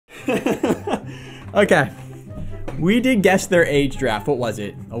Okay. We did guess their age draft. What was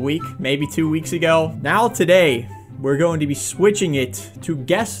it? A week? Maybe 2 weeks ago? Now today, we're going to be switching it to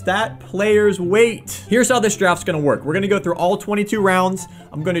guess that player's weight. Here's how this draft's gonna work. We're gonna go through all 22 rounds.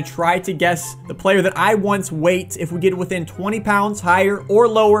 I'm gonna try to guess the player that I want's weight. If we get within 20 pounds higher or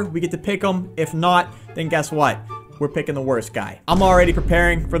lower, we get to pick them. If not, then guess what? We're picking the worst guy. I'm already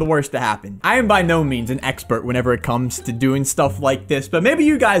preparing for the worst to happen. I am by no means an expert whenever it comes to doing stuff like this, but maybe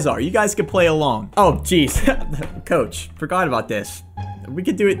you guys are. You guys could play along. Oh, geez. Coach, forgot about this. We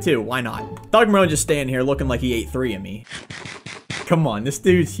could do it too. Why not? Thug Marone just staying here looking like he ate 3 of me. Come on, this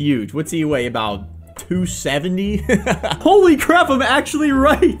dude's huge. What's he weigh? About 270? Holy crap, I'm actually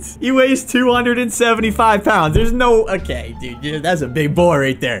right. He weighs 275 pounds. There's no... Okay, dude, that's a big boy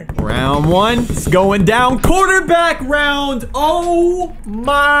right there. Round 1. It's going down. Quarterback round. Oh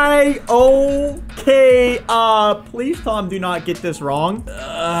my... Okay. Please, Tom, do not get this wrong.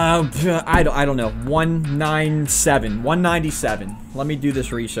 I don't know. 197. 197. Let me do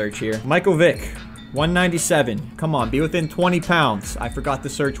this research here. Michael Vick. 197. Come on, be within 20 pounds. I forgot to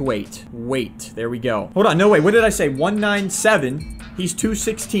search weight. Weight. There we go. Hold on. No, wait. What did I say? 197. He's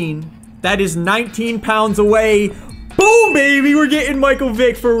 216. That is 19 pounds away. Boom, baby. We're getting Michael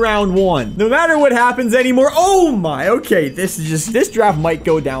Vick for round 1. No matter what happens anymore. Oh, my. Okay, this draft might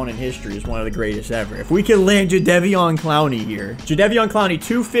go down in history as one of the greatest ever. If we can land Jadeveon Clowney here. Jadeveon Clowney,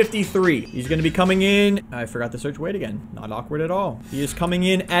 253. He's going to be coming in. I forgot to search weight again. Not awkward at all. He is coming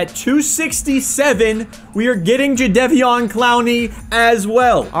in at 267. We are getting Jadeveon Clowney as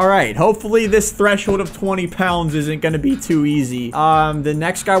well. All right. Hopefully, this threshold of 20 pounds isn't going to be too easy. The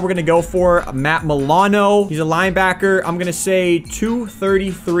next guy we're going to go for, Matt Milano. He's a linebacker. I'm going to say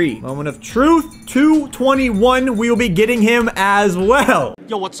 233. Moment of truth. 221. We will be getting him as well.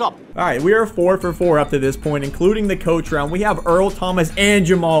 Yo, what's up? All right, we are 4 for 4 up to this point, including the coach round. We have Earl Thomas and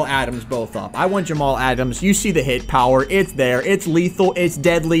Jamal Adams both up. I want Jamal Adams. You see the hit power. It's there. It's lethal. It's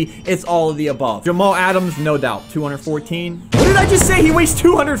deadly. It's all of the above. Jamal Adams, no doubt. 214. What did I just say? He weighs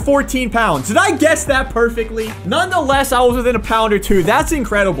 214 pounds. Did I guess that perfectly? Nonetheless, I was within a pound or two. That's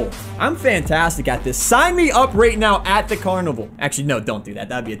incredible. I'm fantastic at this. Sign me up right now at the carnival. Actually, no, don't do that.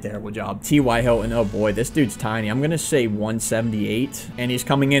 That'd be a terrible job. T.Y. Hilton. Oh, boy. This dude's tiny. I'm going to say 178. And he's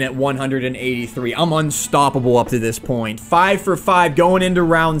coming in at 183. I'm unstoppable up to this point. 5 for 5 going into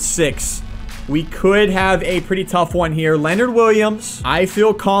round 6. We could have a pretty tough one here. Leonard Williams. I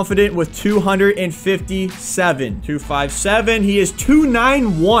feel confident with 257. 257. He is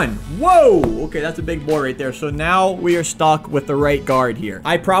 291. Whoa. Okay, that's a big boy right there. So now we are stuck with the right guard here.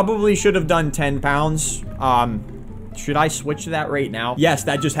 I probably should have done 10 pounds. Should I switch to that right now? Yes,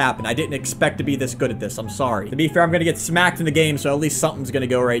 that just happened. I didn't expect to be this good at this. I'm sorry. To be fair, I'm going to get smacked in the game, so at least something's going to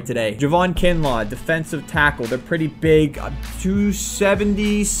go right today. Javon Kinlaw, defensive tackle. They're pretty big.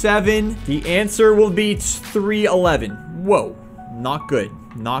 277. The answer will be 311. Whoa. Not good.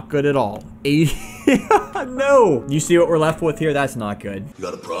 Not good at all. 80. No. You see what we're left with here? That's not good. You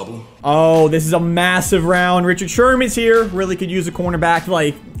got a problem? Oh, this is a massive round. Richard Sherman's here. Really could use a cornerback,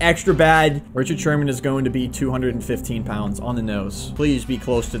 like, extra bad. Richard Sherman is going to be 215 pounds on the nose. Please be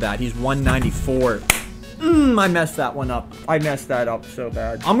close to that. He's 194. I messed that one up. I messed that up so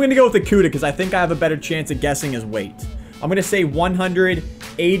bad. I'm going to go with Akuda because I think I have a better chance of guessing his weight. I'm going to say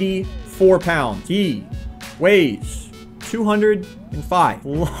 184 pounds. He weighs 205.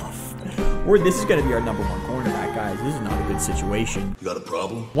 This is going to be our #1 cornerback, guys. This is not a good situation. You got a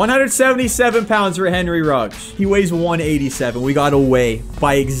problem? 177 pounds for Henry Ruggs. He weighs 187. We got away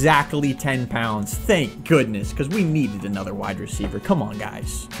by exactly 10 pounds. Thank goodness, because we needed another wide receiver. Come on,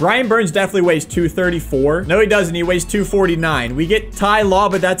 guys. Brian Burns definitely weighs 234. No, he doesn't. He weighs 249. We get Ty Law,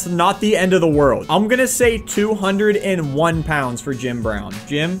 but that's not the end of the world. I'm going to say 201 pounds for Jim Brown.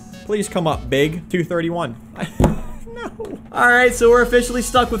 Jim, please come up big. 231. No. All right, so we're officially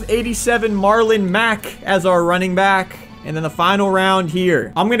stuck with 87 Marlon Mack as our running back. And then the final round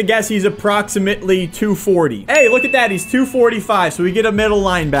here. I'm going to guess he's approximately 240. Hey, look at that. He's 245, so we get a middle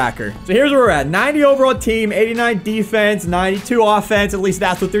linebacker. So here's where we're at. 90 overall team, 89 defense, 92 offense. At least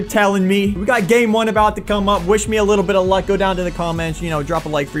that's what they're telling me. We got game 1 about to come up. Wish me a little bit of luck. Go down to the comments, you know, drop a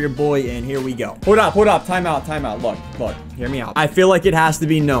like for your boy, and here we go. Hold up. Time out. Look. Hear me out. I feel like it has to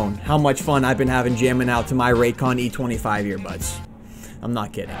be known how much fun I've been having jamming out to my Raycon E25 earbuds. I'm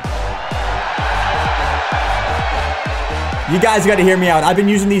not kidding. You guys got to hear me out. I've been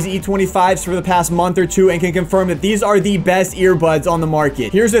using these E25s for the past month or two and can confirm that these are the best earbuds on the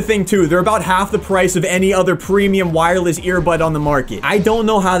market. Here's the thing too. They're about half the price of any other premium wireless earbud on the market. I don't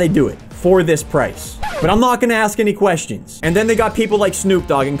know how they do it for this price. But I'm not gonna ask any questions. And then they got people like Snoop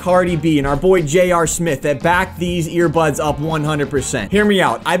Dogg and Cardi B and our boy J.R. Smith that back these earbuds up 100%. Hear me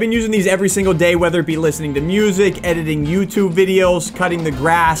out. I've been using these every single day, whether it be listening to music, editing YouTube videos, cutting the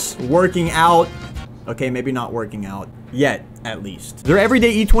grass, working out. Okay, maybe not working out. Yet, at least. Their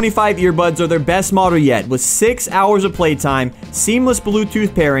everyday E25 earbuds are their best model yet, with 6 hours of playtime, seamless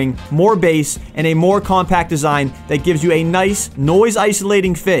Bluetooth pairing, more bass, and a more compact design that gives you a nice,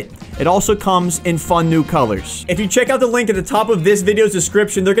 noise-isolating fit. It also comes in fun new colors. If you check out the link at the top of this video's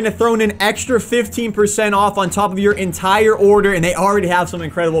description, they're gonna throw in an extra 15% off on top of your entire order, and they already have some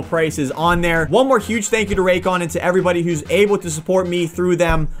incredible prices on there. One more huge thank you to Raycon and to everybody who's able to support me through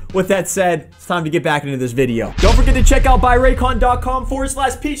them. With that said, it's time to get back into this video. Don't forget to check out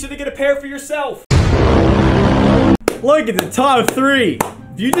buyraycon.com/pizza to get a pair for yourself. Look at the top 3.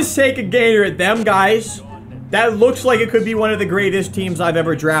 If you just take a gator at them, guys, that looks like it could be one of the greatest teams I've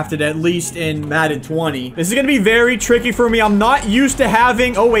ever drafted, at least in Madden 20. This is going to be very tricky for me. I'm not used to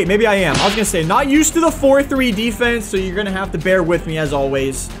having... Oh, wait, maybe I am. I was going to say, not used to the 4-3 defense, so you're going to have to bear with me as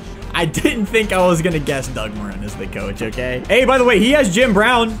always. I didn't think I was going to guess Doug Martin as the coach, okay? Hey, by the way, he has Jim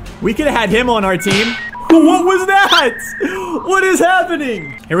Brown. We could have had him on our team. What was that? What is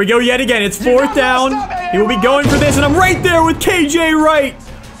happening? Here we go yet again. It's 4th down. He will be going for this, and I'm right there with KJ Wright.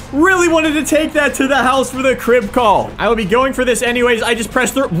 Really wanted to take that to the house for the crib call. I will be going for this anyways. I just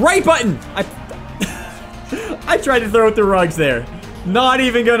pressed the right button. I tried to throw it the rugs there. Not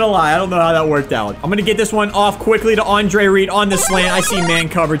even gonna lie. I don't know how that worked out. I'm gonna get this one off quickly to Andre Reed on the slant. I see man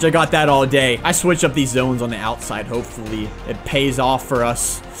coverage. I got that all day. I switched up these zones on the outside. Hopefully it pays off for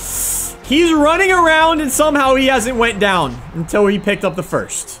us. He's running around and somehow he hasn't went down until he picked up the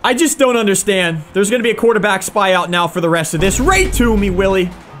first. I just don't understand. There's gonna be a quarterback spy out now for the rest of this. Right to me, Willie.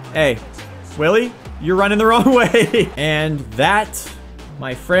 Hey, Willie, you're running the wrong way. And that,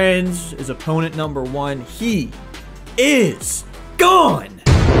 my friends, is opponent number 1. He is gone.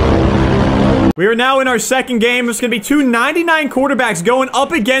 We are now in our second game. There's going to be 2 99 quarterbacks going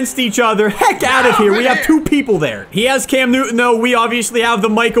up against each other. Heck out of here. We have 2 people there. He has Cam Newton, though. We obviously have the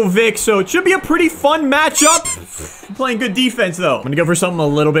Michael Vick, so it should be a pretty fun matchup. Playing good defense, though. I'm going to go for something a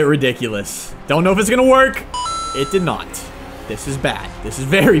little bit ridiculous. Don't know if it's going to work. It did not. This is bad. This is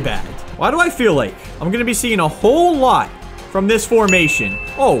very bad. Why do I feel like I'm going to be seeing a whole lot from this formation?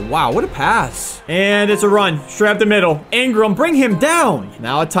 Oh, wow. What a pass. And it's a run. Straight up the middle. Ingram, bring him down.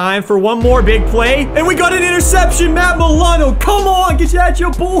 Now a time for one more big play. And we got an interception. Matt Milano. Come on. Get at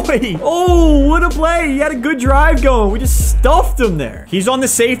your boy. Oh, what a play. He had a good drive going. We just stuffed him there. He's on the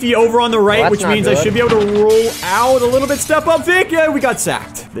safety over on the right, which means I should be able to roll out a little bit. Step up, Vic. Yeah, we got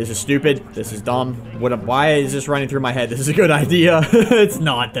sacked. This is stupid. This is dumb. Why is this running through my head? This is a good idea. It's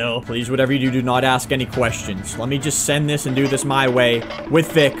not, though. Please, whatever you do not ask any questions. Let me just send this and do this my way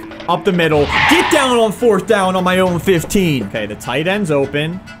with Vic. Up the middle. Get down on 4th down on my own 15. Okay, the tight end's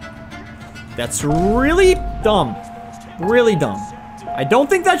open. That's really dumb. Really dumb. I don't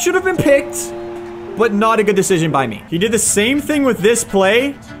think that should have been picked, but not a good decision by me. He did the same thing with this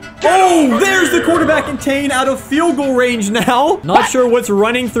play. Oh, there's the quarterback contained out of field goal range now. Not sure what's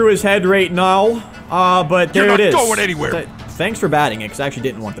running through his head right now, but there it is. You're not going anywhere. Thanks for batting it, because I actually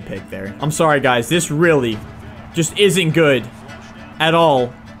didn't want the pick there. I'm sorry, guys. This really just isn't good at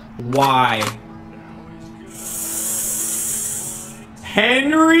all. Why?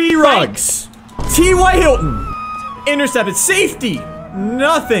 Henry Ruggs. T.Y. Hilton. Intercepted. Safety.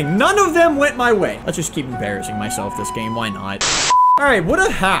 Nothing. None of them went my way. Let's just keep embarrassing myself this game. Why not? All right, what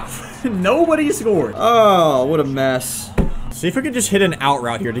a half. Nobody scored. Oh, what a mess. See if we could just hit an out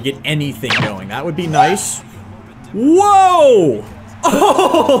route here to get anything going. That would be nice. Whoa!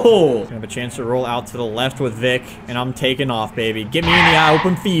 Oh! I have a chance to roll out to the left with Vic, and I'm taking off, baby. Get me in the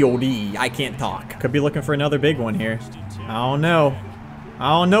open field. I can't talk. Could be looking for another big one here. I don't know. I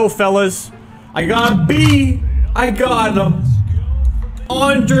don't know, fellas. I got B. I got him.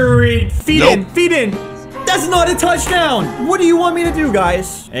 Andre, feed in, feed in. That's not a touchdown. What do you want me to do,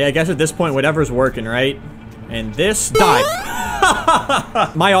 guys? Hey, I guess at this point, whatever's working, right? And this dive.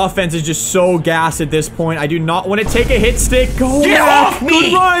 My offense is just so gassed at this point. I do not want to take a hit stick. Go back.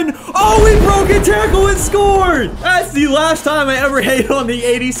 Good run. Oh, we broke a tackle and scored. That's the last time I ever hit on the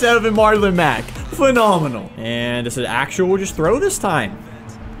 87 Marlon Mack. Phenomenal. And it's an actual just throw this time.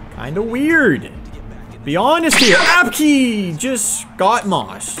 Kind of weird. Be honest here. Apke just got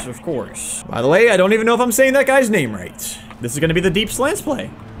mossed, of course. By the way, I don't even know if I'm saying that guy's name right. This is going to be the deep slants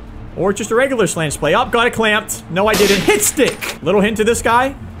play. Or just a regular slants play. Up, got it clamped. No, I didn't. Hit stick. Little hint to this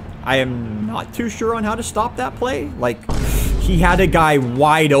guy. I am not too sure on how to stop that play. Like, He had a guy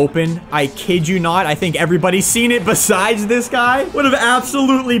wide open. I kid you not. I think everybody's seen it besides this guy. Would have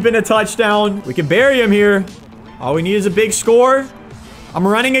absolutely been a touchdown. We can bury him here. All we need is a big score. I'm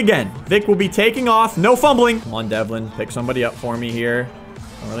running again. Vic will be taking off. No fumbling. Come on, Devlin. Pick somebody up for me here.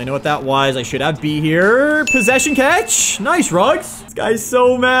 I don't really know what that was. I should have B here. Possession catch. Nice, Ruggs. This guy's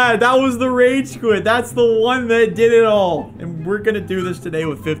so mad. That was the rage quit. That's the one that did it all. And we're going to do this today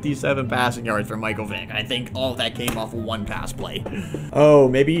with 57 passing yards for Michael Vick. I think all of that came off of one pass play. Oh,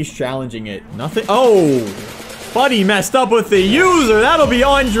 maybe he's challenging it. Nothing. Oh, Buddy messed up with the user. That'll be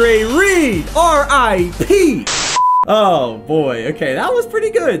Andre Reed. R.I.P. Oh, boy. Okay, that was pretty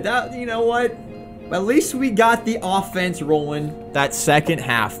good. That, you know what? At least we got the offense rolling that second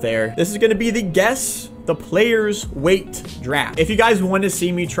half there. This is going to be the Guess the Player's Weight draft. If you guys want to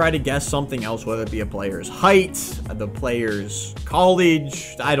see me try to guess something else, whether it be a player's height, the player's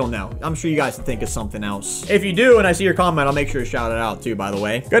college, I don't know. I'm sure you guys can think of something else. If you do, and I see your comment, I'll make sure to shout it out too, by the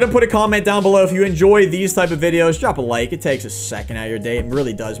way. Go ahead and put a comment down below if you enjoy these type of videos. Drop a like. It takes a second out of your day. It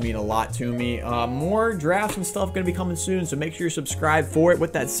really does mean a lot to me. More drafts and stuff going to be coming soon, so make sure you're subscribed for it.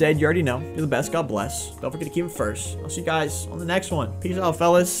 With that said, you already know. You're the best. God bless. Don't forget to keep it first. I'll see you guys on the next one. Peace out,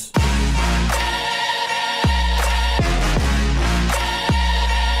 fellas.